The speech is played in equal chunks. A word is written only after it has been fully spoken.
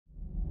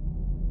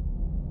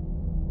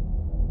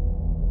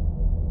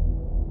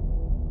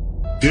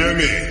Hear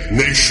me,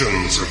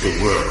 nations of the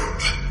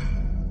world.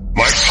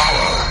 My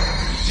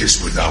power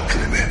is without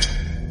limit.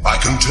 I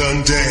can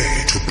turn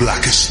day to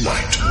blackest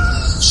night,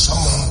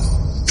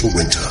 summer to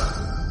winter.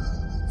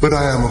 But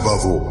I am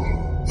above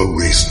all a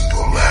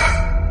reasonable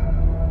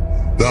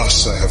man.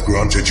 Thus I have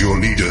granted your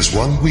leaders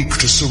 1 week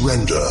to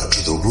surrender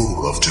to the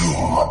rule of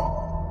Doom,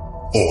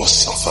 or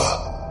suffer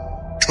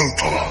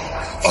total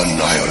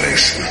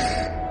annihilation.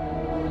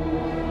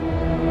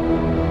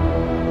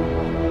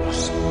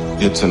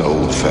 It's an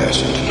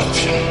old-fashioned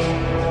notion,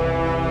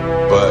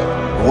 but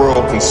the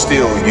world can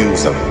still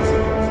use them.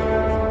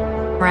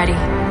 Ready.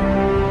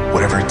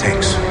 Whatever it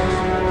takes.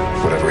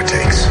 Whatever it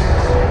takes.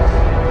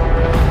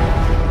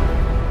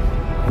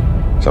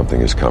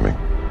 Something is coming.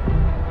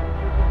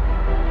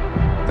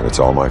 And it's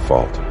all my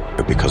fault.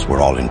 Because we're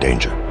all in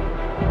danger.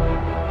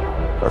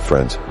 Our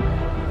friends.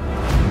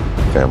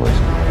 Families.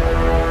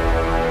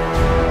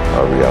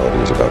 Our reality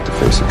is about to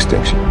face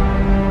extinction.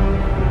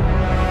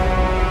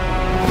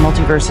 The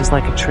multiverse is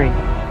like a tree,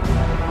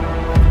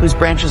 whose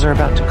branches are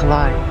about to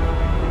collide.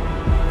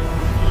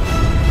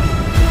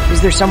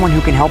 Is there someone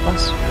who can help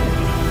us?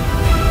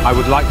 I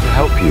would like to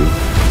help you,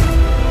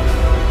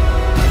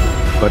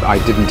 but I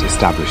didn't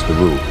establish the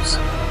rules.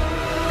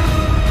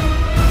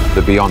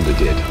 The Beyonder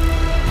did.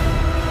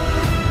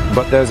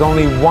 But there's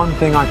only one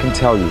thing I can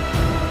tell you.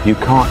 You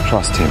can't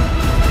trust him.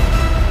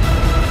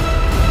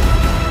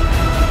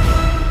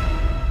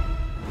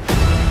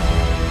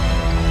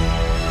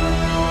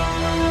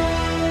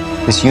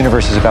 This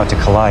universe is about to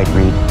collide,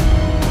 Reed.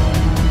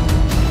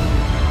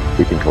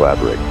 We can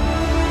collaborate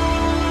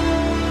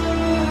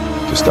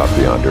to stop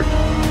Beyonder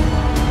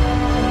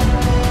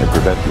and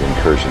prevent the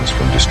incursions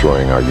from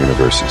destroying our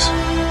universes.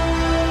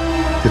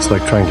 It's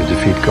like trying to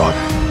defeat God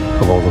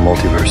of all the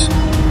multiverse.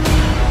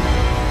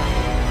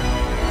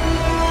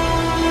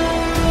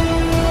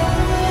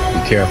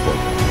 Be careful.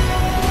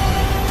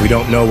 We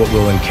don't know what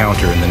we'll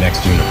encounter in the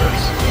next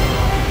universe.